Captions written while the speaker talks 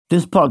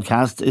This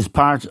podcast is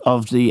part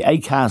of the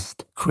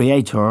Acast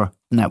Creator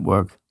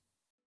Network.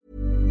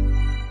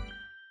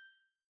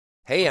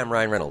 Hey, I'm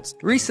Ryan Reynolds.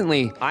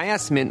 Recently, I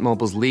asked Mint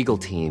Mobile's legal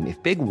team if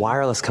big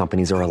wireless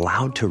companies are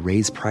allowed to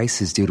raise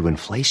prices due to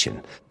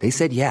inflation. They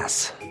said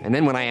yes. And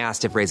then when I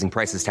asked if raising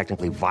prices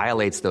technically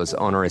violates those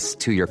onerous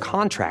 2-year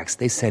contracts,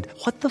 they said,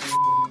 "What the f***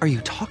 are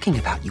you talking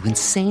about, you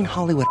insane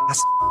Hollywood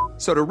ass?"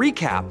 So to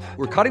recap,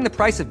 we're cutting the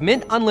price of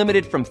Mint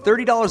Unlimited from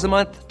 $30 a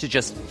month to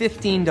just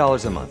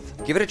 $15 a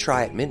month. Give it a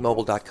try at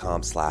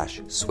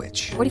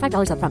mintmobile.com/switch.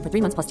 $45 up front for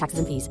 3 months plus taxes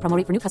and fees. Promo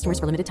rate for new customers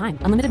for limited time.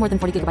 Unlimited more than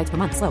 40 gigabytes per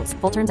month. Slows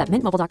full terms at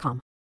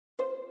mintmobile.com.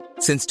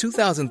 Since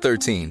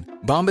 2013,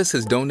 Bombas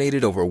has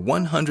donated over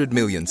 100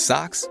 million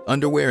socks,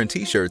 underwear, and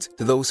T-shirts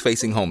to those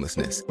facing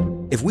homelessness.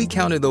 If we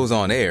counted those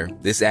on air,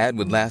 this ad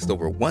would last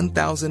over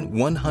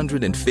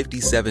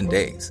 1,157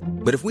 days.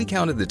 But if we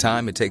counted the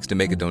time it takes to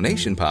make a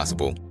donation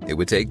possible, it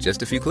would take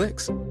just a few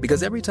clicks.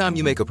 Because every time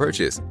you make a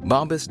purchase,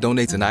 Bombas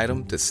donates an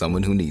item to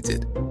someone who needs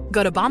it.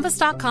 Go to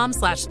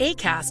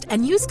bombas.com/ACAST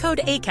and use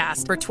code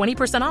ACAST for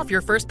 20% off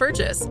your first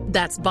purchase.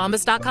 That's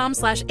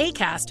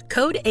bombas.com/ACAST,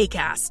 code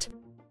ACAST.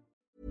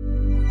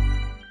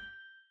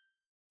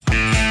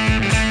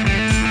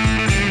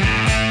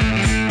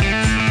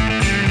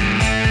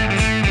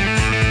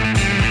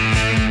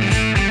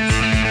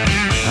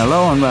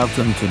 Hello and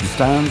welcome to The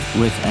Stand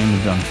with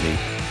Eamon Dunphy.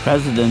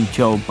 President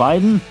Joe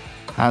Biden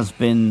has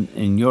been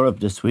in Europe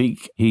this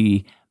week.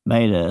 He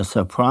made a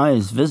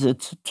surprise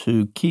visit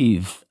to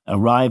Kyiv,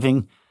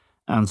 arriving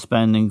and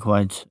spending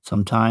quite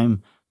some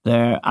time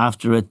there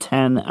after a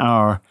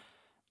 10-hour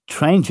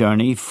train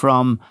journey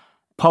from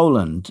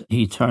Poland.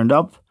 He turned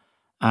up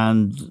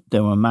and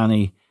there were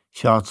many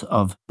shots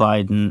of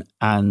Biden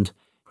and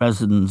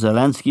President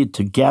Zelensky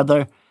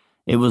together.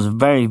 It was a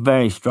very,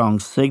 very strong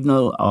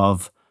signal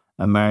of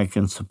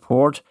American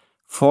support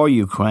for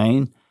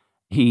Ukraine.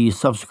 He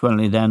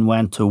subsequently then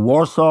went to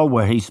Warsaw,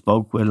 where he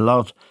spoke with a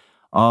lot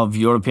of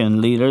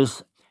European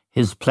leaders.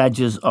 His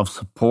pledges of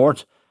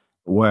support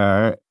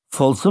were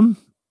fulsome,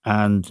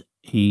 and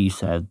he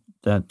said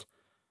that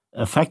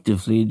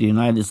effectively the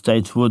United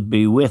States would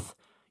be with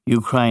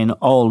Ukraine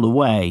all the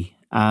way,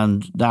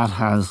 and that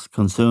has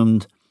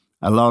consumed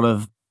a lot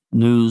of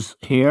news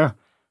here.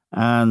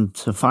 And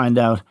to find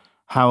out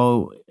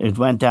how it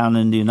went down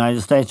in the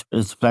United States,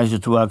 it's a pleasure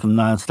to welcome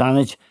Niall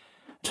Stanage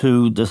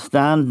to The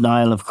Stand.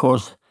 Niall, of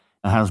course,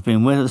 has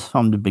been with us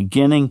from the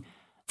beginning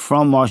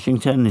from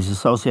Washington. He's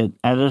associate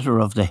editor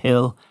of The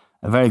Hill,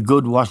 a very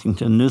good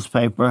Washington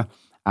newspaper,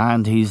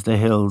 and he's The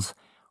Hill's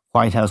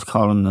White House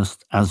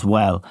columnist as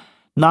well.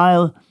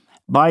 Niall,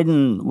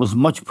 Biden was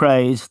much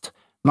praised,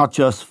 not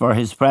just for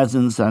his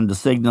presence and the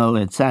signal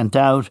it sent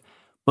out,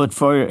 but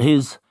for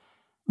his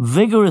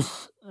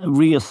vigorous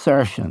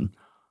reassertion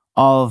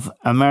of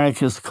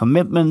America's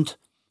commitment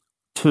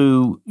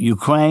to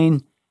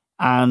Ukraine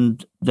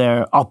and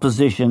their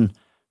opposition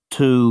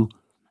to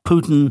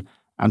Putin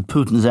and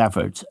Putin's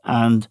efforts.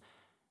 And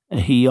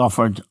he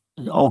offered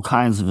all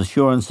kinds of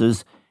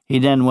assurances. He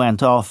then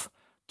went off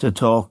to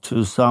talk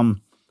to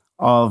some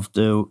of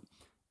the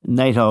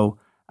NATO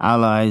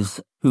allies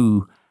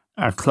who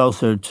are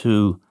closer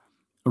to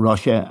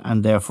Russia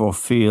and therefore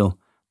feel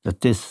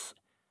that this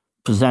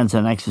presents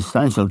an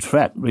existential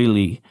threat,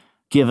 really,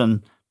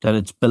 given that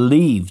it's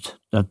believed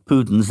that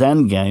Putin's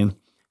endgame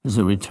is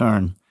a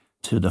return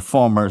to the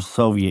former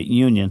Soviet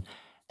Union.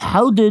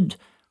 How did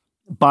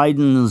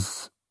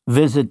Biden's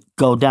visit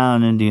go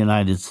down in the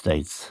United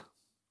States?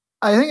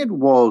 I think it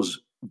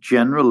was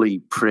generally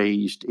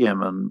praised,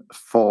 Eamon,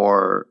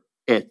 for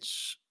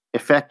its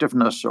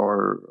effectiveness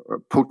or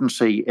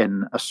potency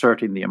in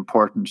asserting the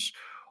importance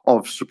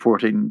of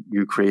supporting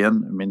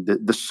Ukraine. I mean,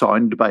 the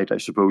soundbite, I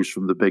suppose,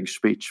 from the big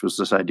speech was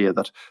this idea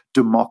that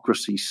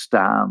democracy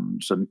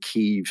stands and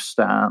Kyiv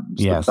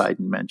stands, yes, that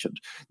Biden mentioned.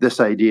 This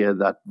idea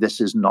that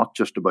this is not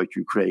just about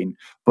Ukraine,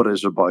 but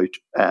is about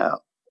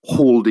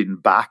holding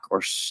back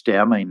or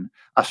stemming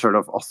a sort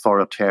of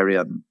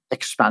authoritarian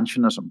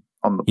expansionism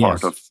on the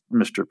part of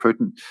Mr.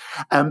 Putin.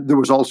 There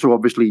was also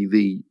obviously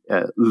the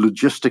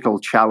logistical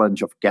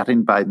challenge of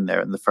getting Biden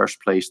there in the first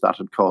place. That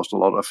had caused a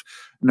lot of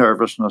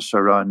nervousness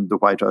around the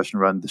White House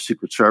and around the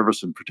Secret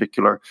Service in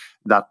particular,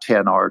 that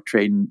 10-hour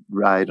train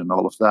ride and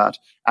all of that.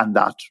 And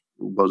that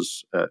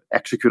was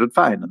executed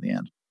fine in the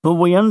end. But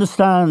we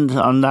understand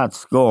on that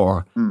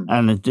score,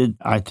 and it did,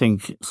 I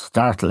think,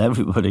 startle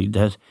everybody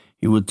that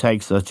he would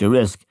take such a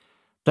risk,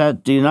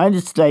 that the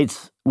United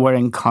States were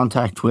in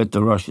contact with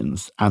the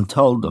Russians and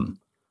told them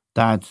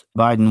that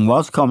Biden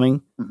was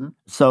coming. Mm-hmm.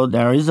 So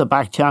there is a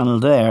back channel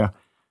there,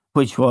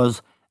 which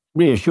was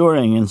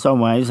reassuring in some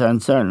ways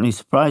and certainly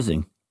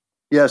surprising.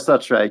 Yes,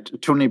 that's right.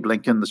 Tony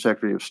Blinken, the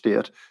Secretary of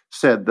State,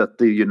 said that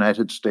the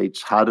United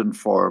States had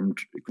informed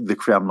the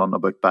Kremlin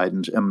about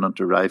Biden's imminent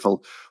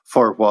arrival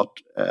for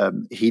what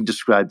he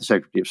described, the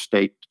Secretary of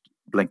State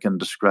Blinken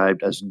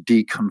described as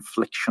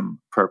deconfliction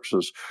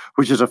purposes,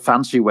 which is a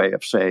fancy way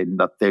of saying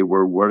that they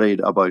were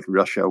worried about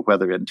Russia,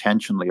 whether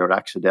intentionally or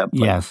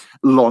accidentally,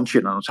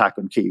 launching an attack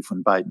on Kyiv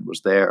when Biden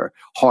was there,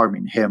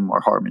 harming him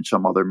or harming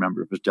some other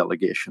member of his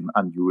delegation,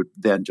 and you would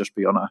then just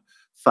be on a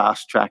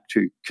fast track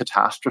to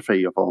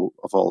catastrophe of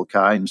all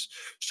kinds.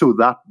 So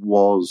that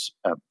was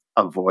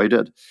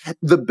avoided.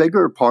 The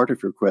bigger part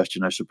of your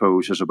question, I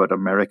suppose, is about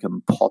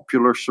American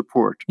popular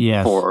support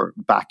for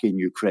backing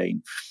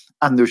Ukraine.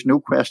 And there's no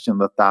question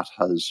that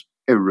has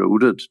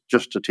eroded.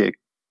 Just to take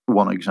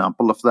one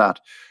example of that,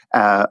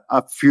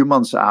 a few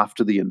months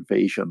after the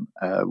invasion,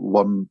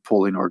 one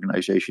polling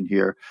organization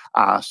here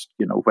asked,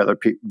 whether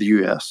the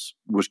US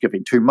was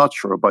giving too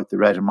much or about the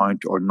right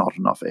amount or not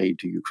enough aid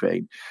to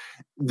Ukraine.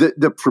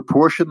 The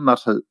proportion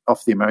of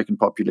the American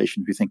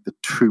population who think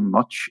that too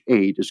much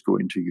aid is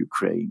going to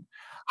Ukraine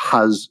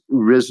has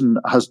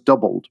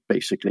doubled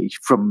basically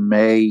from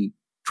May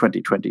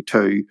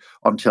 2022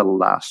 until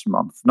last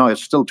month. Now,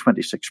 it's still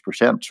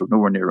 26%, so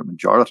nowhere near a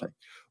majority.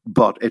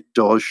 But it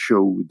does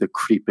show the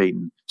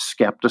creeping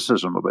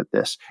skepticism about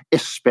this,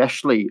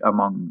 especially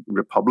among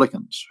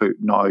Republicans, who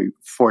now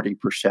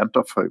 40%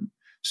 of whom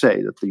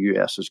say that the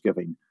US is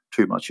giving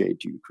too much aid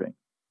to Ukraine.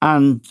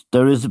 And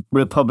there is a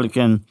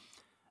Republican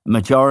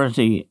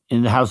majority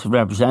in the House of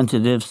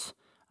Representatives,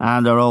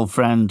 and our old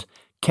friend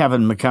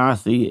Kevin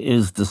McCarthy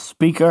is the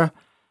Speaker,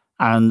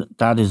 and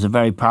that is a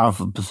very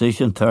powerful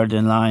position, third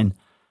in line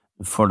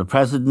for the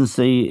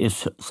presidency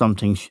if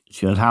something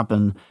should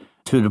happen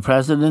to the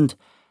president.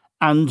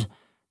 And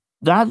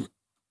that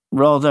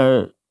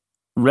rather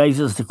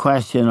raises the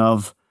question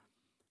of,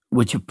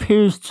 which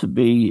appears to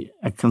be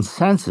a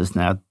consensus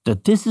now,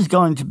 that this is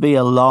going to be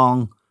a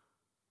long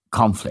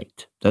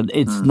conflict, that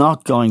it's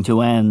not going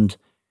to end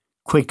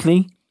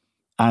quickly,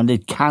 and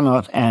it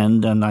cannot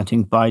end, and I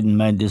think Biden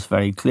made this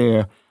very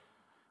clear,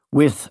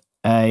 with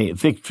a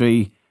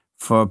victory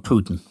for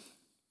Putin.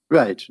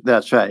 Right,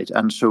 that's right.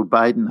 And so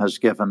Biden has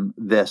given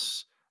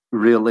this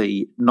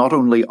really not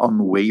only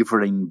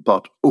unwavering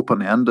but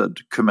open-ended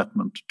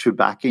commitment to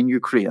backing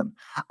Ukraine.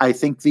 I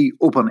think the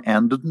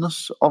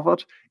open-endedness of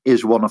it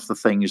is one of the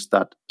things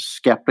that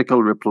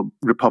skeptical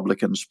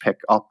Republicans pick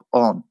up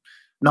on.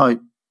 Now,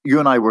 you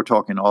and I were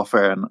talking off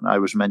air, and I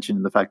was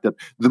mentioning the fact that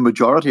the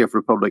majority of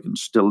Republicans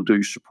still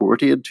do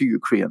support aid to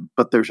Ukraine,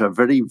 but there's a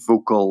very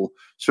vocal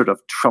sort of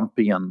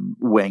Trumpian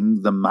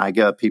wing, the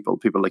MAGA people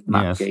like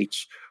Matt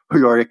Gaetz,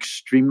 who are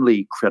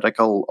extremely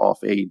critical of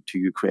aid to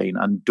Ukraine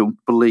and don't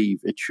believe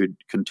it should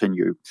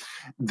continue.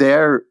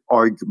 Their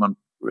argument,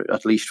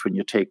 at least when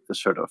you take the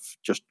sort of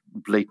just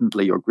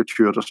blatantly or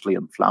gratuitously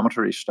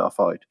inflammatory stuff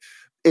out,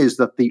 is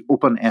that the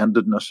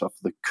open-endedness of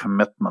the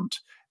commitment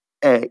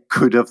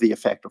could have the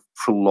effect of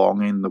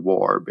prolonging the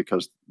war,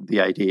 because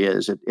the idea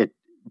is it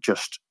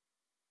just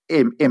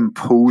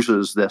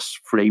imposes this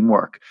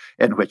framework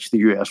in which the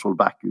US will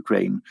back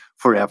Ukraine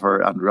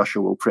forever and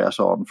Russia will press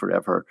on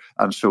forever.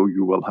 And so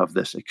you will have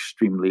this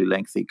extremely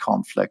lengthy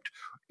conflict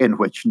in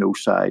which no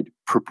side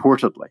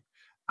purportedly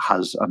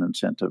has an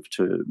incentive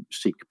to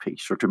seek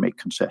peace or to make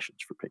concessions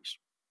for peace.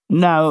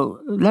 Now,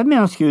 let me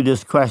ask you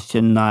this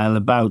question, Niall,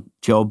 about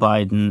Joe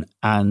Biden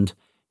and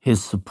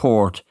his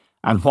support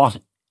and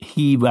what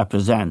he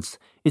represents.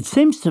 It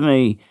seems to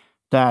me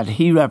that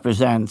he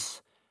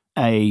represents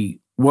a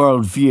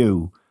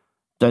worldview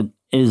that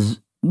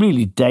is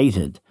really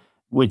dated,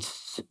 which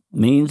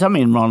means,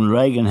 Ronald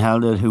Reagan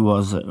held it, who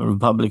was a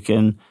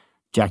Republican,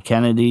 Jack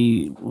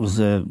Kennedy was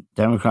a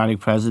Democratic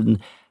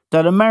president,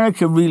 that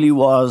America really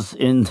was,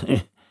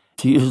 to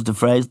use the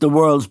phrase, the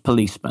world's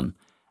policeman.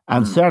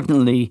 And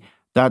certainly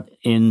that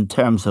in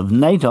terms of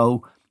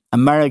NATO,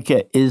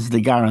 America is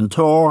the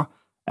guarantor,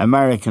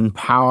 American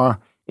power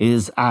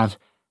is at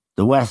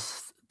the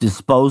West's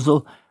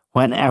disposal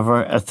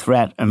whenever a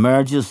threat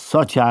emerges,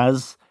 such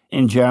as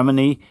in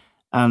Germany.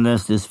 And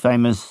there's this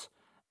famous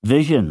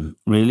vision,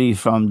 really,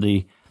 from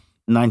the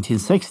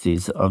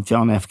 1960s of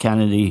John F.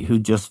 Kennedy, who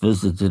just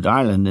visited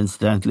Ireland,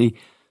 incidentally,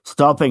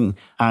 stopping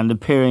and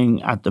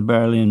appearing at the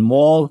Berlin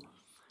Wall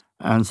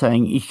and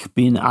saying, "Ich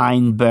bin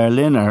ein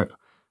Berliner,"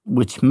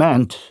 which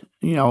meant,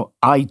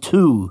 I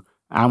too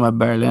am a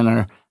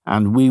Berliner,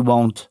 and we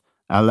won't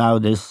allow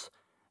this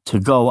to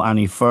go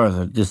any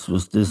further. This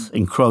was this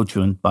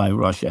encroachment by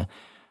Russia.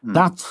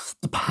 That's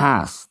the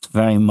past,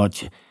 very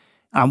much.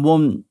 And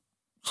one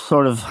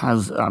sort of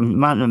has,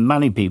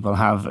 many people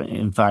have,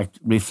 in fact,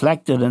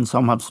 reflected and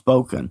some have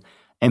spoken.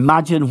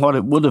 Imagine what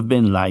it would have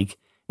been like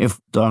if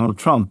Donald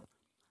Trump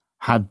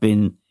had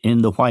been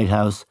in the White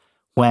House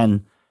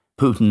when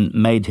Putin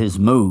made his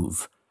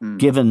move,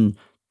 given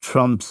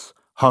Trump's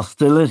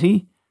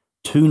hostility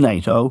to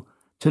NATO,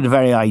 to the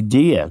very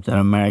idea that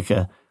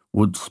America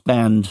would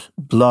spend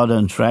blood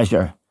and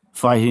treasure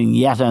fighting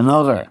yet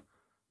another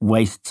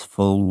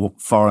wasteful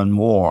foreign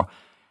war.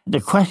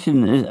 The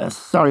question is,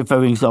 sorry for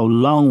being so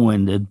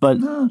long-winded, but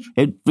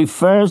it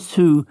refers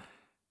to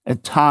a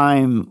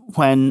time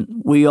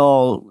when we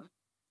all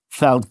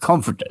felt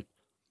comforted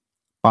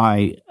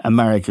by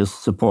America's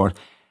support.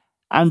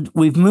 And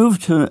we've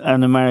moved to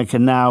an America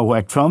now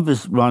where Trump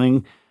is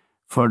running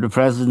for the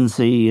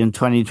presidency in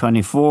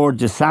 2024.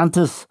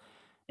 DeSantis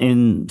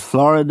in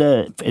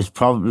Florida is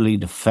probably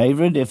the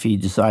favorite if he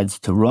decides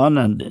to run,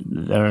 and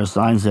there are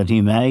signs that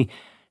he may,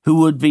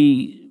 who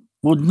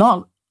would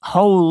not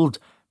hold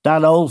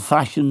that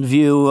old-fashioned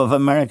view of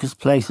America's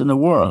place in the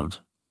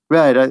world.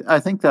 Right, I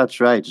think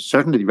that's right. It's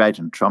certainly right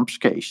in Trump's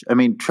case. I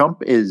mean,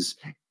 Trump is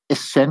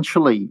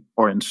essentially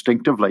or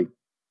instinctively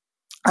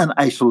an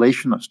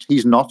isolationist.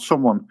 He's not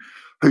someone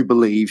who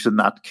believes in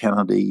that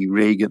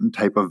Kennedy-Reagan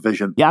type of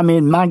vision. Yeah, I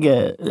mean,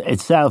 MAGA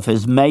itself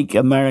is Make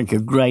America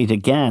Great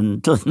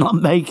Again. It's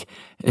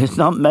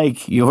not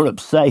make Europe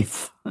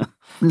safe.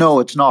 No,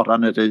 it's not.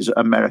 And it is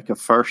America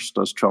first,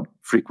 as Trump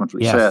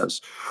frequently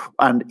says.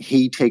 And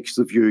he takes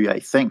the view, I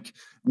think,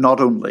 not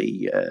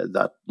only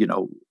that,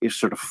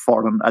 sort of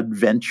foreign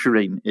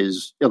adventuring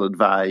is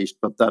ill-advised,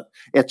 but that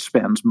it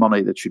spends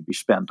money that should be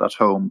spent at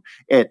home.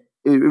 It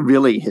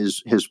really,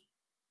 his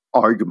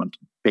argument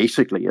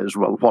basically is,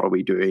 well, what are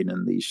we doing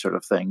in these sort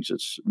of things?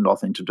 It's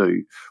nothing to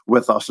do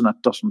with us, and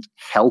it doesn't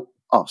help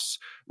us.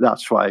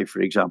 That's why, for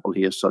example,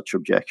 he has such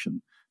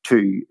objection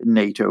to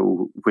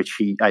NATO, which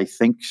he, I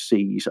think,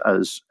 sees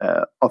as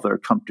other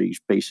countries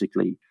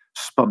basically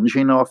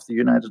sponging off the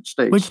United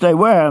States. Which they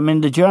were. I mean,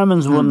 the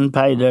Germans wouldn't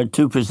pay their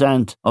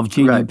 2% of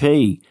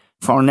GDP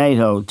for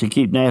NATO to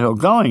keep NATO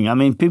going. I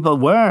mean, people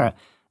were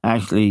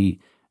actually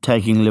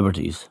taking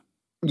liberties.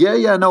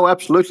 Yeah, no,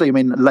 absolutely. I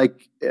mean,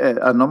 like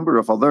a number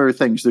of other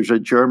things, there's a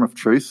germ of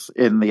truth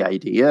in the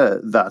idea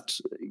that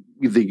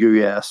the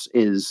US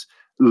is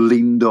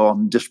leaned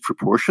on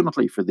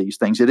disproportionately for these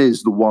things. It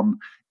is the one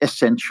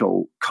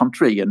essential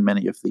country in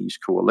many of these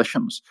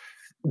coalitions.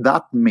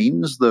 That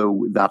means,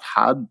 though, that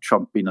had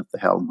Trump been at the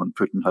helm when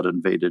Putin had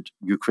invaded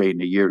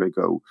Ukraine a year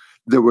ago,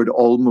 there would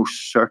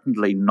almost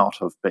certainly not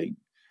have been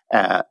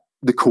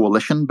the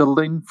coalition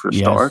building, for a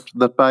start,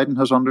 that Biden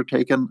has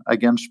undertaken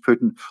against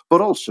Putin, but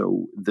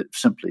also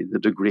simply the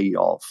degree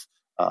of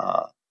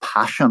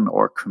passion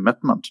or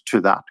commitment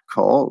to that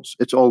cause.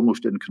 It's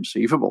almost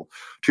inconceivable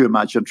to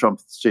imagine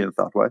Trump seeing it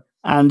that way.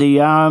 And the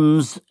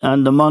arms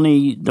and the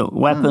money, the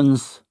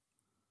weapons,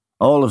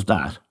 all of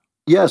that.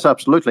 Yes,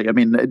 absolutely. I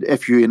mean,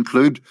 if you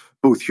include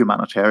both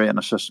humanitarian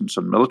assistance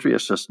and military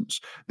assistance,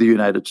 the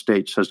United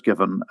States has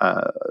given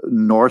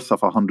north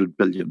of $100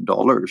 billion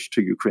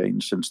to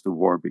Ukraine since the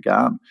war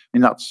began. I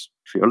mean, that's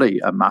clearly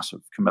a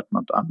massive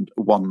commitment, and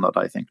one that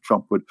I think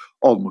Trump would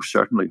almost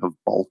certainly have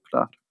balked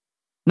at.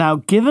 Now,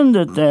 given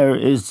that there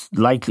is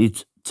likely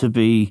to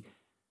be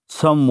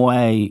some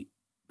way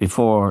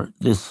before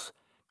this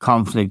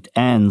conflict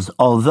ends,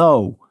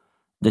 although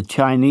the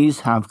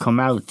Chinese have come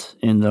out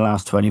in the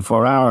last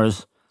 24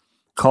 hours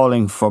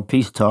calling for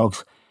peace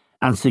talks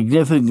and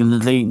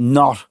significantly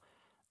not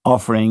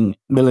offering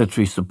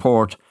military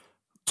support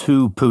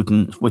to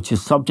Putin, which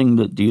is something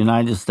that the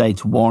United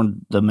States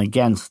warned them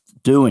against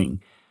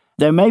doing.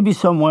 There may be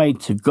some way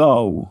to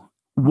go.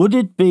 Would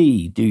it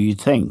be, do you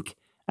think,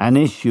 an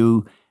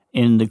issue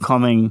in the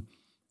coming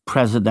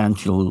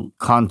presidential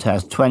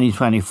contest?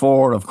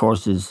 2024, of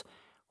course, is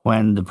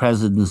when the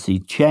presidency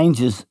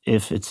changes,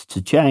 if it's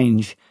to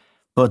change,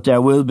 but there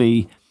will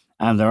be,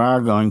 and there are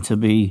going to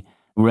be,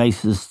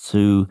 races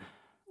to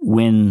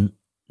win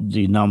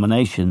the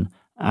nomination,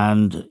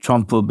 and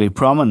Trump will be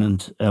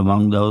prominent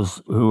among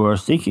those who are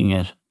seeking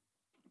it.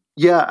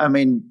 Yeah, I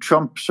mean,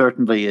 Trump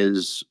certainly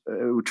is.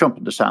 Trump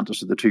and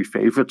DeSantis are the two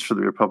favourites for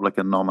the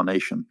Republican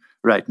nomination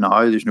right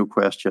now. There's no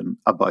question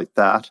about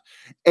that.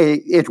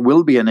 It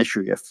will be an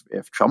issue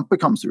if Trump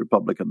becomes the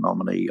Republican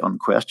nominee,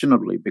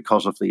 unquestionably,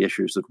 because of the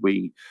issues that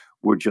we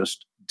were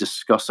just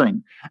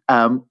discussing.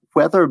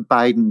 Whether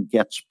Biden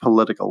gets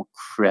political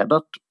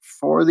credit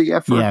for the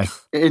effort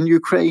in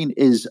Ukraine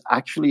is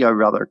actually a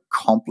rather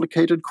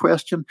complicated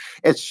question.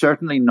 It's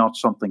certainly not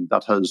something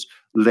that has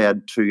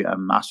led to a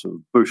massive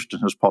boost in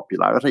his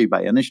popularity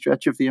by any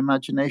stretch of the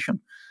imagination.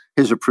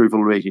 His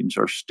approval ratings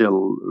are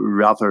still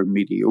rather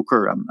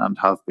mediocre and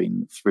have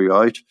been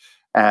throughout.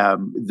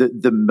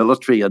 The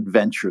military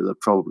adventure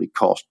that probably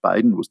cost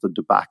Biden was the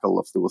debacle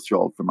of the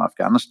withdrawal from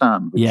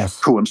Afghanistan,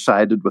 which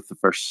coincided with the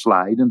first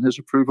slide in his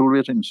approval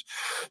ratings.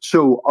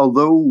 So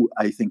although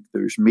I think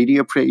there's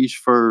media praise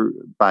for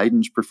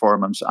Biden's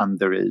performance, and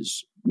there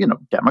is,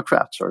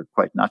 Democrats are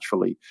quite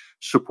naturally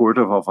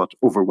supportive of it,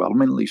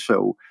 overwhelmingly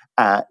so,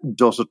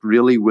 does it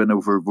really win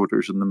over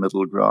voters in the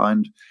middle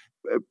ground?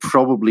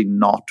 Probably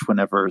not,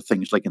 whenever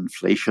things like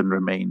inflation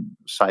remain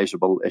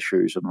sizable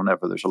issues and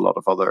whenever there's a lot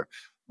of other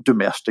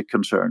domestic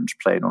concerns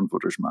playing on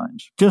voters'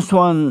 minds. Just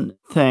one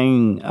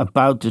thing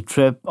about the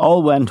trip.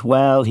 All went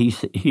well.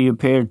 He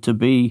appeared to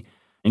be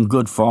in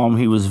good form.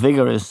 He was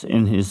vigorous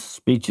in his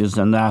speeches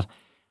and that.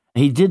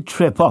 He did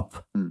trip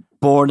up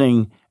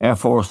boarding Air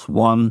Force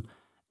One,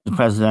 the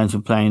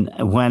presidential plane,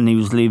 when he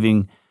was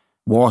leaving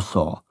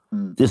Warsaw.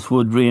 This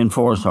would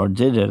reinforce, or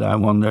did it, I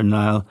wonder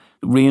now,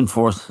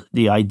 reinforce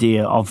the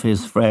idea of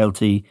his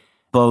frailty,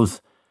 both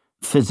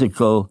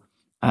physical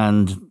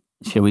and,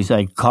 shall we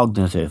say,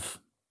 cognitive.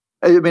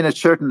 I mean, it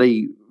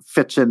certainly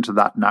fits into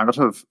that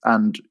narrative.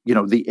 And,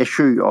 the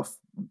issue of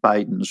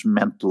Biden's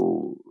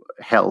mental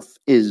health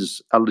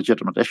is a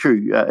legitimate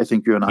issue. I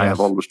think you and I have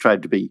always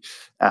tried to be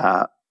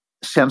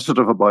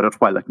sensitive about it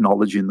while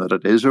acknowledging that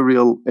it is a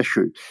real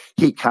issue.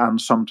 He can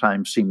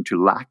sometimes seem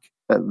to lack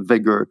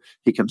vigor.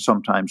 He can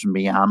sometimes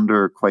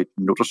meander quite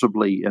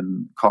noticeably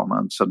in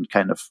comments and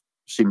kind of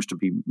seems to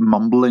be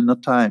mumbling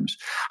at times.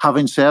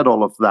 Having said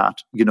all of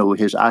that,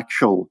 his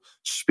actual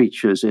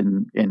speeches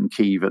in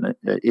Kyiv and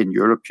in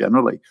Europe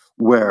generally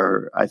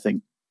were, I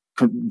think,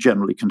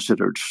 generally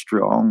considered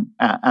strong.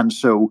 And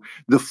so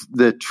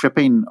the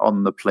tripping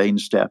on the plane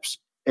steps,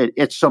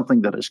 it's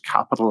something that is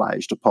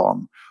capitalized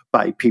upon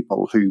by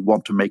people who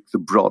want to make the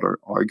broader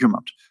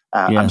argument.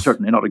 And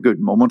certainly not a good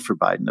moment for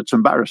Biden. It's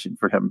embarrassing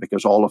for him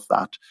because all of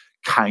that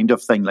kind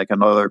of thing, like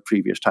another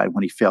previous time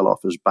when he fell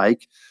off his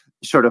bike,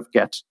 sort of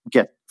get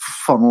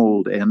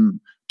funneled in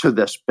to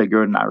this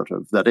bigger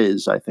narrative that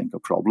is, I think, a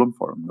problem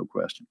for him, no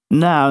question.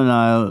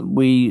 Now,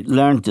 we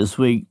learned this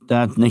week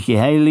that Nikki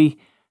Haley,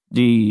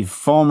 the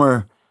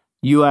former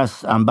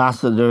U.S.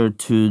 ambassador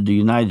to the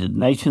United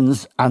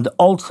Nations and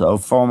also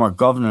former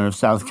governor of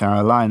South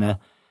Carolina,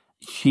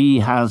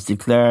 she has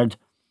declared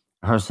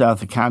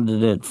herself a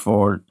candidate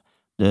for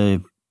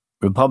the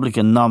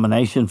Republican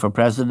nomination for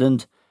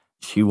president.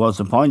 She was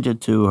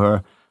appointed to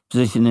her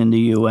position in the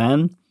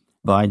UN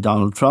by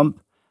Donald Trump,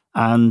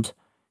 and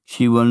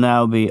she will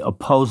now be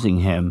opposing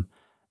him.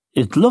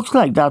 It looks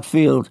like that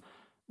field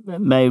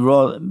may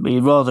be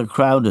rather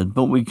crowded,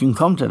 but we can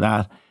come to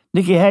that.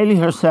 Nikki Haley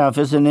herself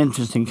is an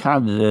interesting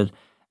candidate.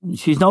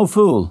 She's no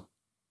fool.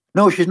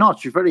 No, she's not.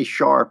 She's a very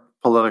sharp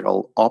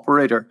political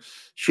operator.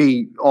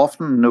 She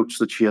often notes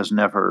that she has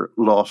never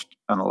lost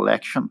an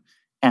election,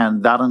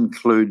 and that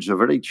includes a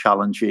very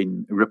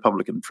challenging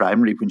Republican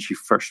primary when she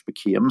first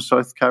became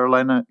South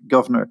Carolina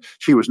governor.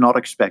 She was not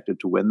expected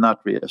to win that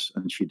race,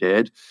 and she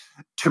did.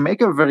 To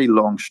make a very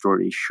long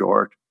story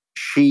short,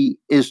 she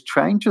is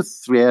trying to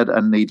thread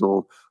a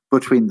needle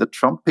between the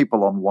Trump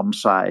people on one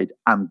side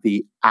and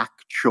the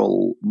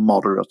actual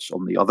moderates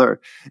on the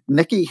other.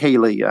 Nikki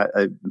Haley,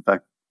 I in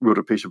fact, wrote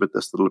a piece about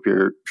this that'll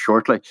appear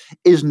shortly,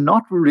 is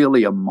not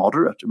really a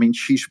moderate. I mean,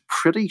 she's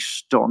pretty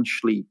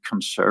staunchly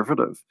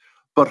conservative,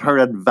 but her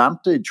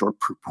advantage or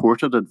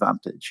purported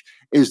advantage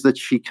is that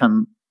she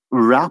can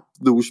wrap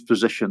those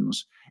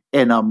positions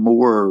in a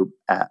more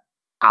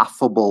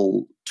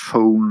affable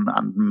tone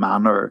and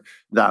manner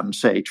than,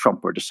 say,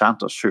 Trump or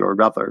DeSantis, who are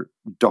rather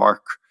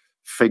dark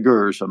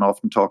figures and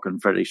often talking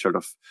very sort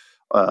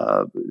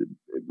of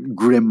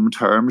grim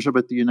terms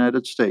about the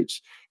United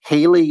States.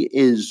 Haley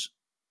is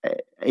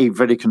a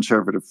very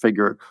conservative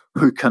figure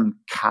who can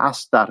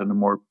cast that in a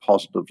more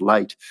positive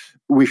light.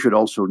 We should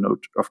also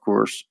note, of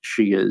course,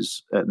 she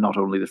is not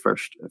only the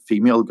first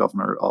female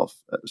governor of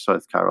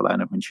South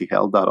Carolina when she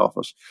held that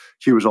office,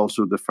 she was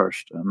also the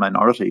first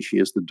minority. She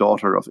is the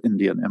daughter of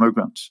Indian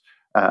immigrants,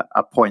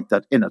 a point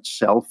that in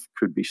itself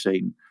could be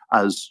seen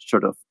as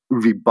sort of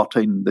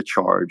rebutting the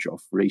charge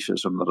of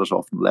racism that is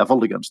often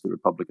leveled against the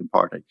Republican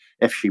Party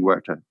if she were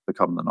to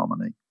become the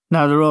nominee.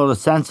 Now, the rather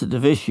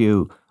sensitive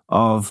issue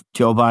of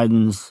Joe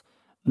Biden's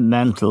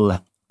mental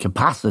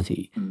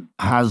capacity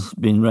has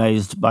been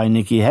raised by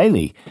Nikki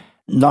Haley,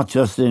 not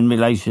just in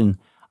relation,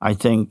 I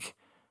think,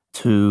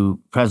 to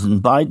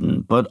President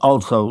Biden, but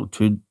also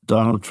to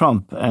Donald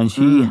Trump.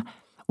 And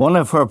one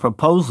of her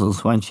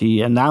proposals when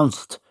she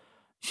announced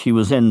she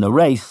was in the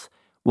race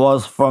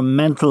was for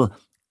mental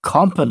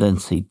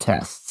competency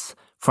tests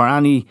for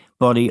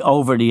anybody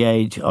over the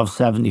age of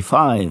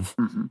 75.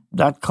 Mm-hmm.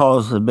 That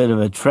caused a bit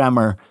of a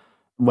tremor,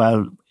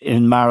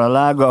 in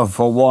Mar-a-Lago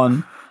for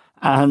one.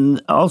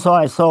 And also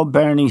I saw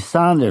Bernie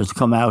Sanders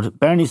come out.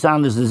 Bernie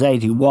Sanders is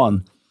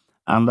 81,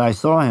 and I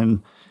saw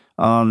him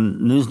on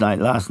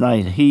Newsnight last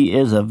night. He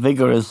is a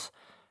vigorous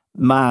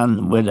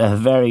man with a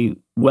very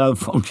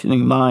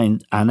well-functioning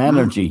mind and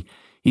energy.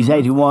 He's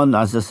 81,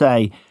 as I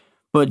say.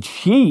 But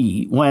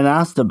she, when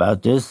asked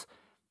about this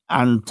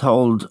and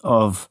told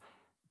of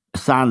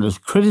Sanders'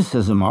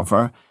 criticism of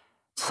her,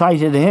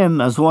 cited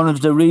him as one of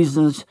the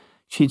reasons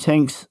she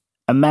thinks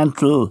a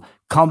mental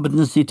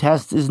competency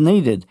test is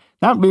needed.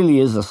 That really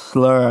is a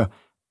slur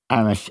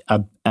and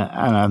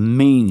a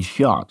mean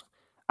shot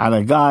at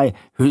a guy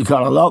who's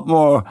got a lot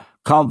more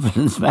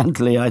confidence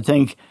mentally, I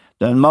think,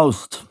 than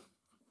most.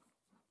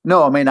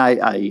 No, I mean,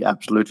 I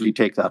absolutely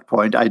take that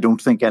point. I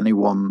don't think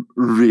anyone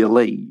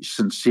really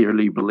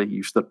sincerely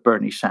believes that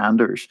Bernie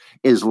Sanders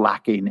is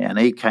lacking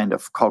any kind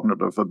of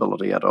cognitive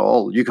ability at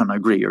all. You can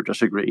agree or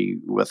disagree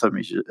with him.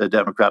 He's a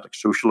democratic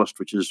socialist,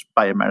 which is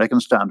by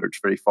American standards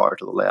very far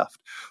to the left.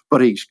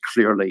 But he's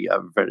clearly a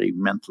very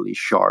mentally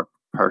sharp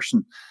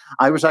person.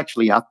 I was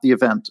actually at the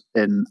event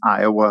in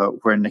Iowa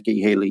where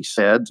Nikki Haley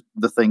said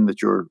the thing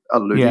that you're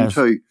alluding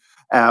to.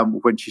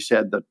 When she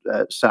said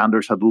that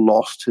Sanders had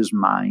lost his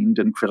mind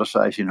in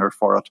criticizing her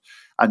for it.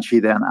 And she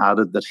then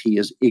added that he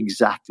is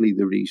exactly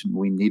the reason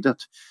we need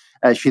it.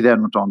 She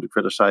then went on to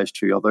criticize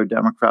two other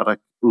Democratic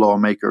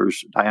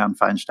lawmakers, Dianne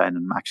Feinstein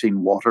and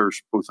Maxine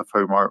Waters, both of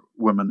whom are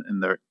women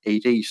in their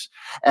 80s.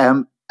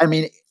 I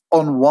mean,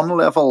 on one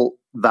level,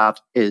 that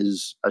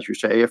is, as you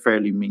say, a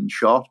fairly mean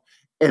shot.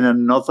 In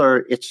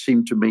another, it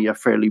seemed to me a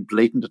fairly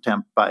blatant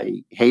attempt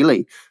by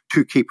Haley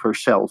to keep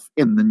herself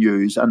in the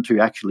news and to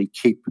actually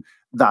keep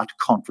that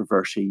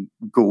controversy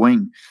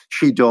going.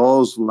 She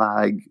does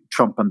lag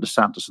Trump and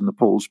DeSantis in the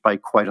polls by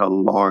quite a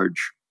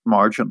large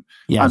margin.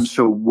 Yes. And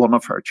so one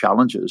of her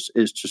challenges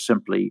is to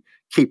simply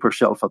keep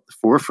herself at the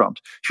forefront.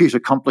 She's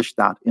accomplished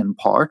that in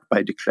part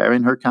by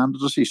declaring her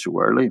candidacy so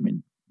early. I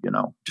mean,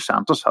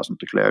 DeSantis hasn't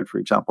declared, for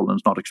example, and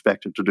is not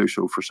expected to do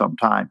so for some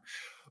time.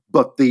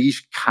 But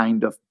these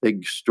kind of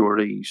big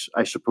stories,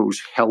 I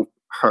suppose, help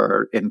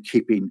her in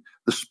keeping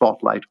the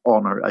spotlight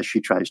on her as she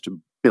tries to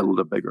build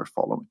a bigger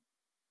following.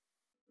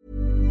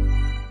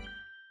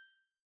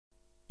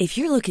 If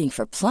you're looking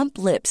for plump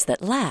lips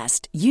that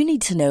last, you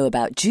need to know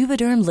about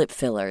Juvederm lip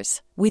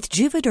fillers. With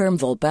Juvederm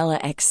Volbella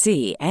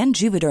XC and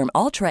Juvederm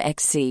Ultra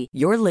XC,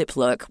 your lip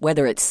look,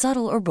 whether it's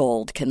subtle or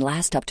bold, can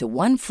last up to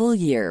 1 full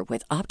year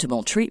with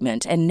optimal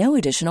treatment and no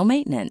additional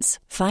maintenance.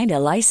 Find a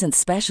licensed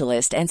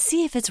specialist and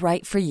see if it's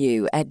right for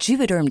you at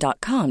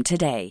Juvederm.com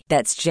today.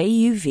 That's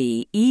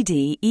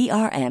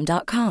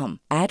JUVEDERM.com.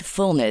 Add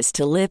fullness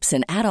to lips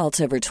in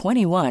adults over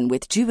 21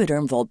 with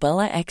Juvederm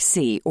Volbella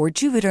XC or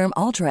Juvederm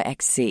Ultra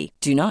XC.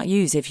 Do not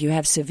use if you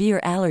have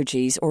severe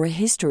allergies or a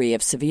history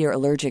of severe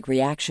allergic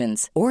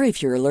reactions, or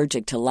if you're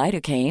allergic to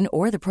lidocaine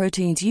or the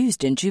proteins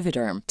used in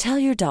Juvederm. Tell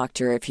your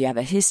doctor if you have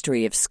a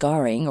history of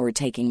scarring or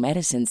taking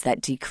medicines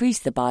that decrease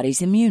the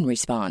body's immune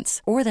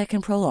response or that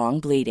can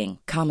prolong bleeding.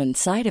 Common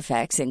side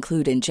effects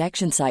include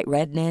injection site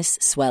redness,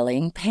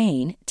 swelling,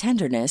 pain,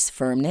 tenderness,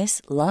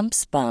 firmness,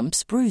 lumps,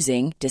 bumps,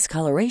 bruising,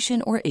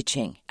 discoloration, or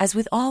itching. As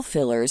with all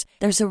fillers,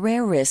 there's a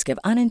rare risk of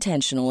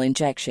unintentional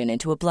injection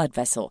into a blood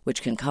vessel,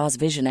 which can cause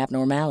vision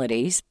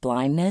abnormalities,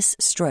 blindness,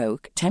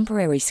 stroke,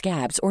 temporary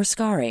scabs, or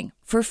scarring.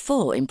 For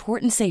full,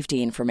 important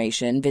safety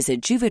information,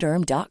 visit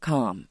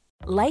Juvederm.com.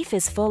 Life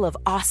is full of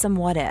awesome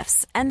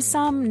what-ifs, and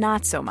some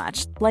not so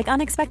much, like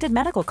unexpected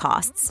medical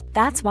costs.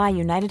 That's why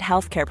United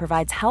Healthcare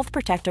provides Health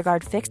Protector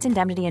Guard fixed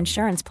indemnity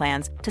insurance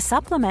plans to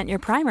supplement your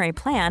primary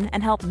plan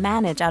and help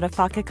manage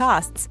out-of-pocket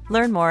costs.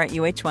 Learn more at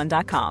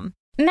UH1.com.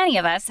 Many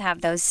of us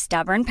have those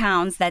stubborn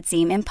pounds that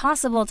seem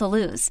impossible to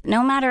lose,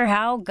 no matter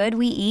how good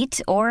we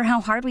eat or how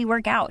hard we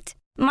work out.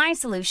 My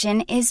solution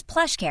is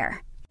PlushCare.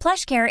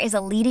 PlushCare is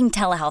a leading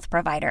telehealth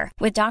provider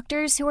with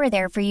doctors who are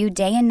there for you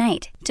day and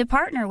night to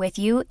partner with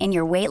you in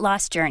your weight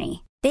loss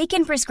journey. They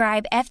can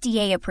prescribe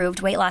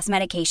FDA-approved weight loss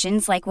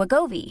medications like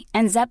Wegovy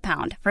and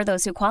Zepbound for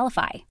those who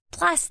qualify.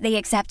 Plus, they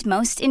accept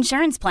most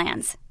insurance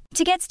plans.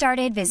 To get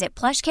started, visit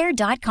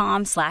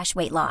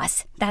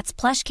plushcare.com/weightloss. That's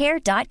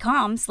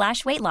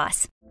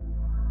plushcare.com/weightloss.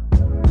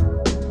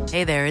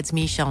 Hey there, it's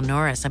Michelle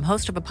Norris. I'm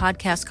host of a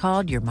podcast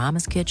called Your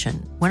Mama's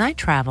Kitchen. When I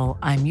travel,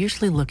 I'm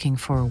usually looking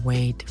for a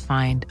way to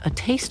find a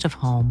taste of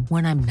home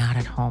when I'm not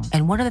at home.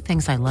 And one of the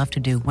things I love to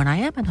do when I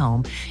am at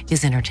home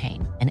is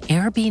entertain. And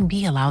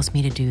Airbnb allows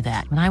me to do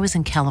that. When I was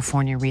in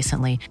California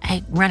recently,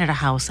 I rented a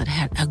house that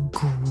had a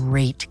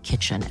great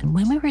kitchen. And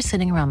when we were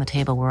sitting around the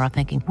table, we were all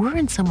thinking, we're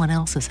in someone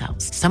else's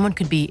house. Someone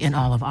could be in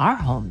all of our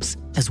homes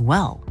as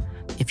well.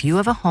 If you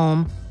have a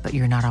home, but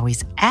you're not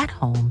always at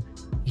home,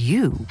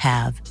 you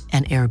have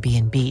an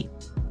Airbnb.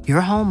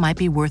 Your home might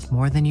be worth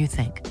more than you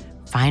think.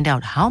 Find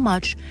out how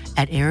much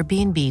at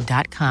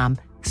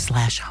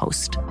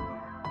airbnb.com/host.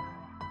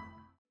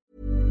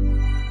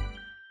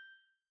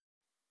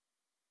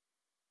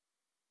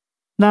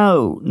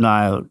 Now,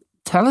 Niall,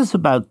 tell us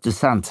about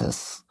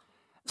DeSantis.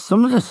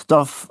 Some of the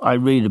stuff I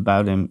read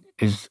about him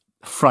is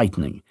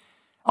frightening.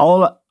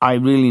 All I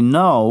really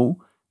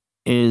know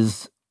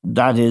is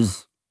that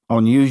is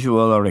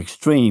unusual or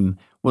extreme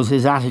was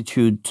his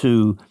attitude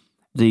to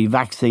the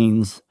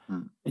vaccines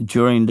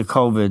during the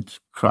COVID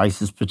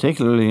crisis,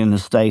 particularly in a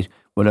state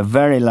with a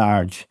very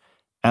large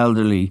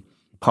elderly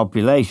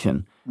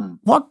population.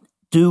 What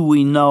do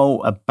we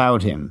know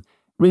about him?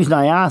 The reason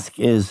I ask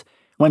is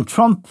when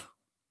Trump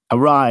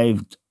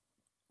arrived,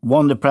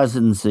 won the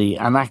presidency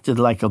and acted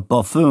like a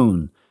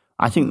buffoon,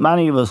 I think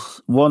many of us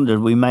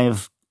wondered, we may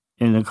have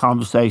in a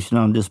conversation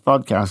on this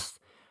podcast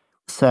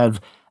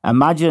said,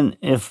 imagine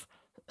if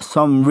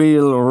some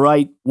real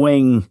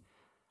right-wing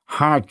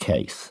hard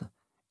case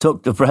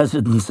took the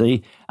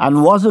presidency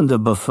and wasn't a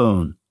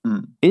buffoon.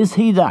 Is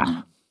he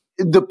that?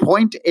 The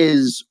point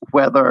is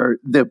whether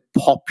the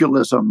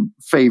populism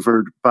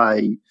favoured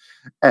by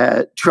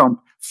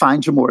Trump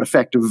finds a more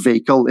effective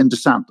vehicle in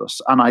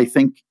DeSantis. And I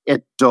think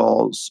it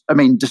does. I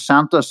mean,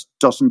 DeSantis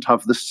doesn't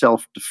have the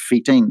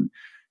self-defeating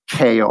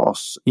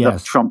chaos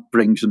that Trump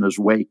brings in his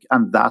wake.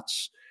 And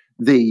that's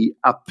the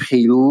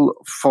appeal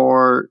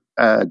for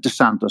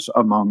DeSantis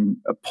among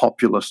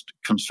populist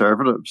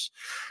conservatives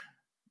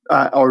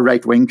or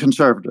right-wing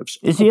conservatives.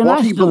 Is he a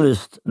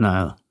nationalist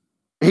now?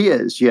 He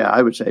is, yeah,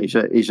 I would say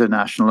he's a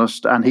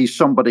nationalist, and he's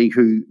somebody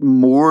who,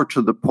 more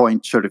to the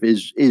point, sort of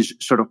is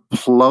sort of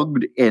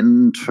plugged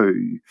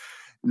into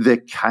the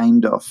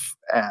kind of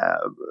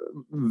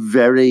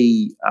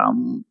very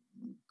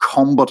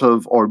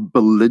combative or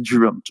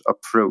belligerent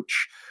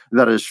approach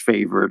that is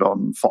favoured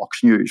on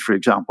Fox News, for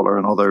example, or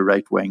in other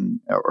right-wing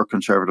or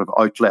conservative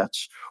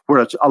outlets,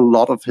 where a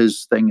lot of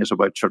his thing is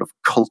about sort of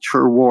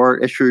culture war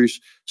issues,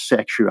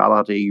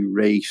 sexuality,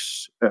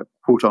 race,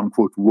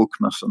 quote-unquote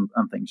wokeness,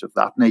 and things of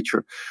that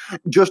nature.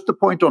 Just the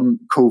point on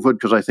COVID,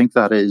 because I think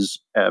that is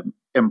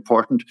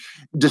important.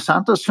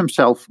 DeSantis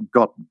himself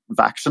got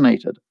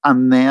vaccinated,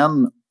 and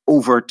then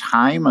over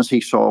time, as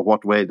he saw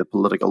what way the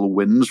political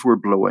winds were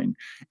blowing,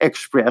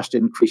 expressed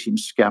increasing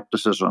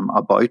skepticism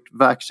about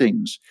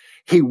vaccines.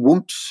 He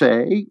won't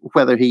say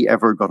whether he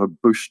ever got a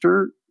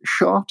booster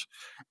shot,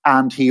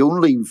 and he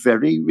only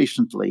very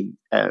recently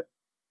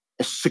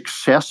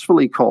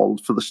successfully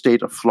called for the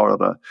state of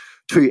Florida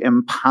to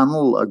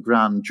impanel a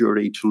grand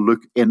jury to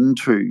look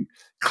into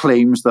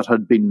claims that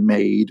had been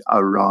made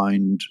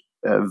around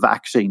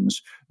vaccines,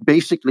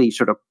 basically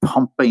sort of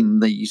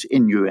pumping these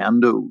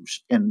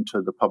innuendos into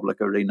the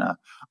public arena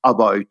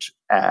about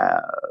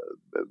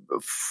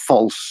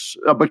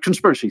about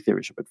conspiracy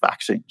theories about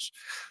vaccines.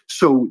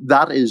 So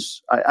that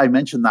is, I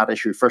mentioned that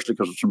issue firstly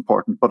because it's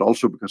important, but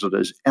also because it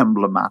is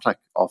emblematic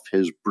of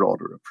his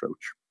broader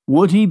approach.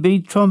 Would he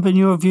beat Trump in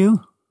your view?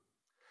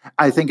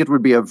 I think it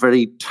would be a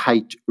very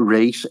tight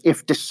race.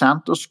 If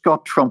DeSantis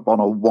got Trump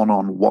on a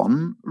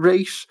one-on-one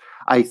race,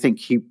 I think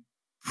he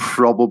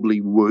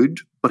probably would,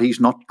 but he's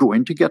not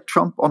going to get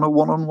Trump on a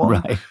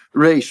one-on-one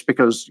race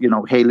because,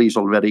 Haley's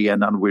already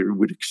in, and we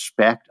would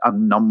expect a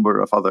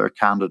number of other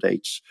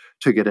candidates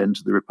to get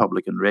into the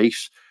Republican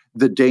race.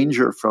 The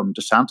danger from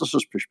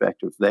DeSantis'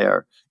 perspective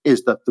there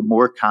is that the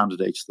more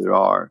candidates there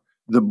are,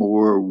 the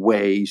more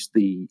ways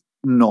the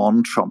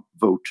non-Trump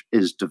vote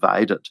is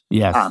divided.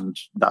 Yes. And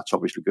that's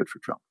obviously good for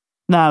Trump.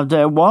 Now,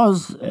 there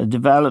was a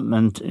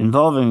development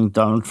involving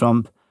Donald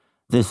Trump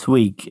this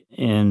week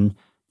in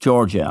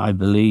Georgia, I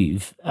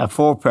believe. A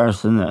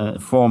 4-person, a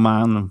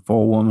 4-man and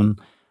 4-woman,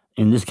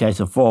 in this case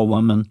a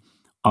 4-woman,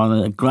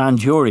 on a grand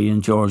jury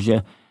in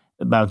Georgia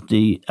about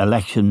the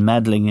election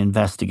meddling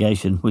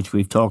investigation, which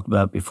we've talked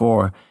about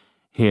before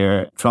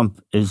here.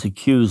 Trump is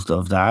accused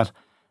of that.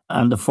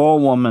 And the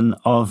 4-woman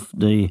of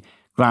the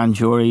grand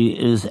jury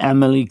is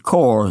Emily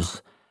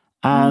Kohrs,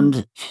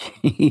 and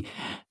she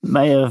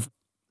may have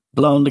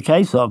blown the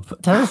case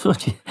up. Tell us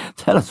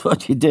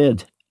what you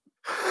did.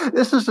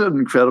 This is an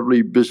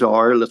incredibly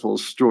bizarre little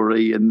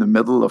story in the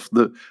middle of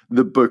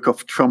the book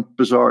of Trump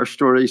bizarre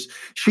stories.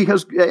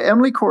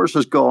 Emily Kohrs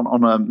has gone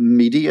on a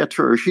media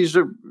tour. She's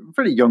a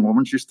very young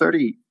woman. She's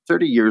 30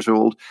 years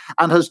old,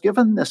 and has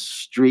given this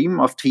stream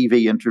of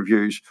TV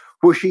interviews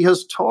where she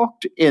has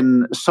talked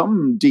in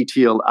some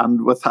detail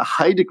and with a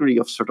high degree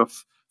of sort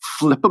of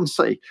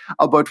flippancy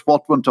about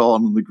what went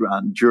on in the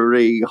grand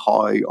jury,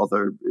 how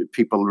other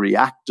people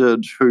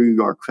reacted,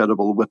 who are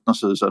credible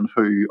witnesses and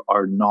who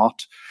are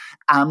not.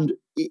 And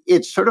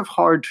it's sort of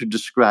hard to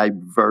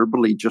describe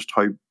verbally just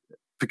how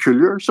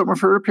peculiar some of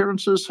her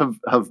appearances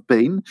have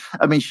been.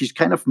 I mean, she's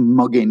kind of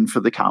mugging for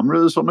the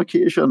cameras on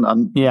occasion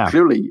and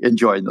clearly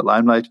enjoying the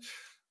limelight,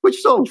 which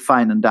is all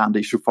fine and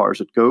dandy so far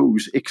as it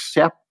goes,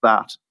 except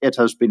that it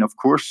has been, of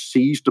course,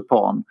 seized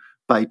upon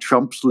by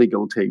Trump's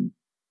legal team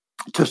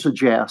to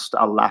suggest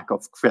a lack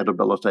of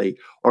credibility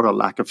or a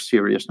lack of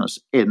seriousness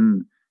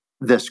in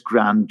this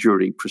grand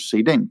jury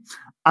proceeding.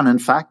 And in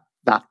fact,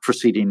 that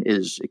proceeding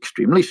is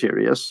extremely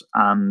serious,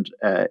 and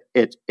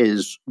it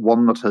is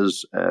one that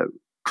has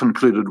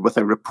concluded with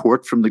a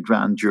report from the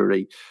grand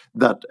jury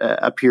that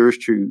appears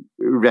to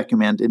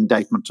recommend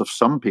indictments of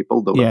some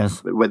people, though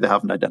where they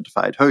haven't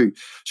identified who.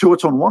 So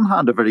it's on one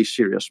hand a very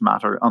serious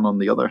matter, and on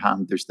the other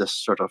hand, there's this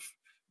sort of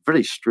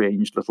very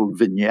strange little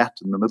vignette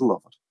in the middle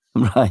of it.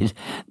 Right.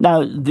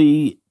 Now,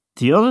 the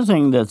other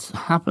thing that's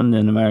happened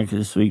in America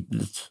this week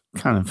that's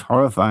kind of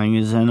horrifying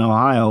is in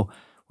Ohio,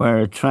 where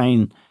a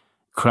train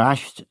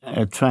crashed,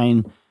 a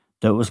train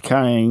that was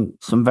carrying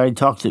some very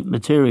toxic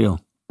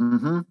material.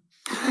 Mm-hmm.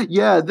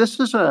 Yeah, this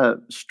is a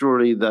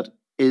story that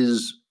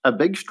is a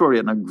big story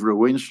and a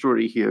growing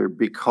story here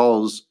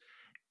because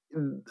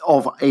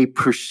of a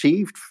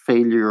perceived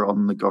failure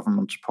on the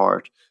government's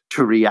part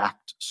to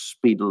react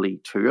speedily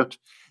to it.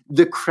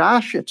 The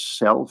crash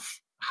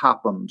itself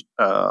happened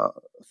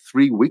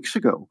 3 weeks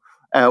ago,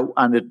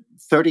 and a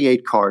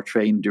 38-car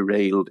train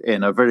derailed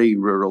in a very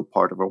rural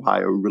part of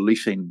Ohio,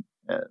 releasing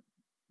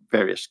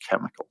various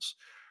chemicals.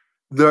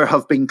 There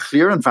have been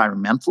clear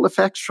environmental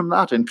effects from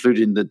that,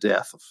 including the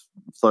death of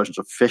thousands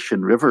of fish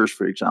in rivers,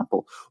 for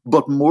example.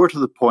 But more to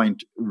the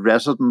point,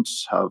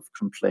 residents have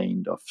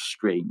complained of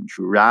strange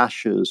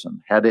rashes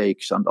and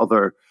headaches and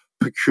other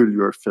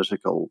peculiar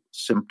physical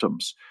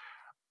symptoms.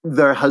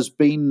 There has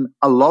been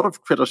a lot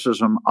of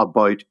criticism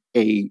about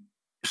a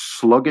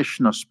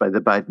sluggishness by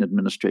the Biden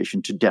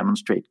administration to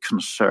demonstrate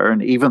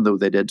concern, even though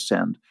they did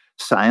send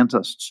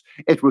scientists.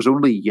 It was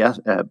only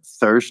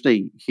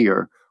Thursday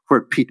here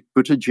where Pete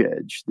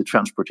Buttigieg, the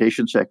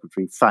transportation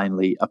secretary,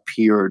 finally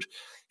appeared.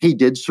 He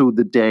did so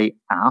the day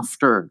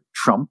after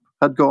Trump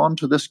had gone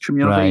to this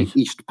community,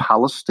 East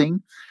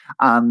Palestine,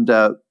 and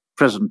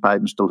President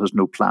Biden still has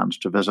no plans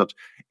to visit.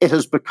 It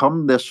has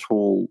become this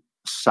whole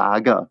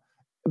saga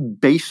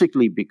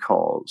basically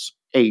because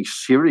a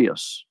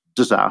serious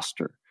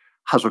disaster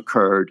has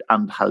occurred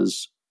and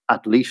has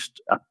at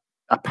least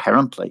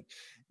apparently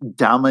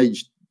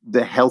damaged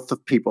the health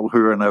of people who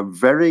are in a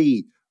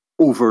very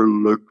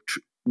overlooked,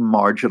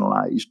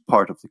 marginalized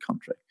part of the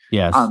country.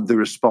 Yes. And the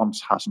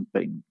response hasn't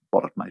been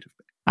what it might have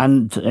been.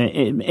 And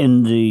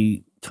in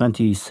the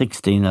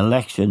 2016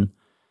 election,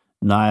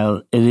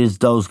 Niall, it is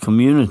those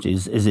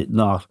communities, is it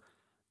not,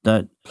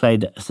 that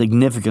played a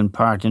significant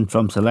part in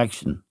Trump's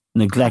election?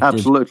 Neglected.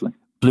 Absolutely.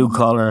 Blue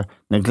collar,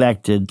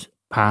 neglected,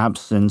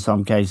 perhaps in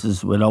some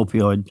cases with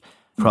opioid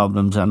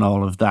problems and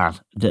all of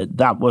that.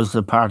 That was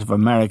the part of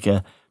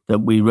America that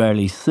we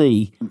rarely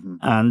see,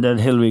 and that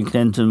Hillary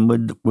Clinton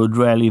would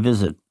rarely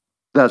visit.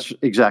 That's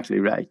exactly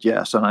right,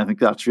 yes. And I think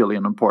that's really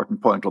an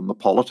important point on the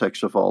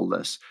politics of all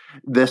this.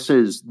 This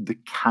is the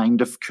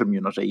kind of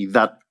community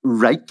that,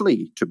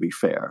 rightly, to be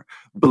fair,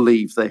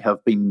 believe they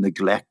have been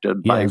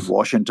neglected by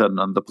Washington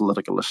and the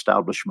political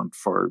establishment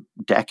for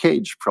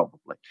decades,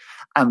 probably.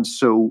 And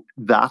so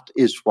that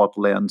is what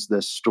lends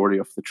this story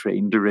of the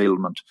train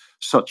derailment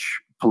such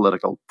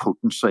political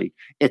potency.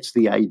 It's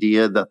the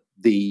idea that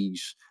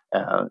these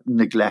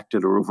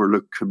neglected or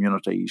overlooked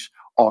communities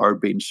are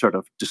being sort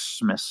of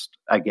dismissed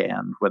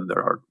again when there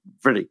are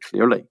very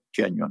clearly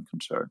genuine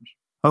concerns.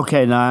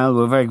 Okay, Niall,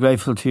 we're very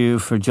grateful to you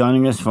for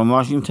joining us from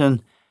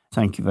Washington.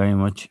 Thank you very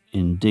much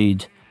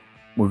indeed.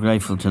 We're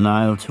grateful to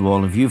Niall, to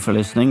all of you for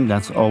listening.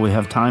 That's all we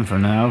have time for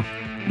now.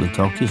 We'll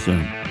talk to you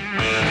soon.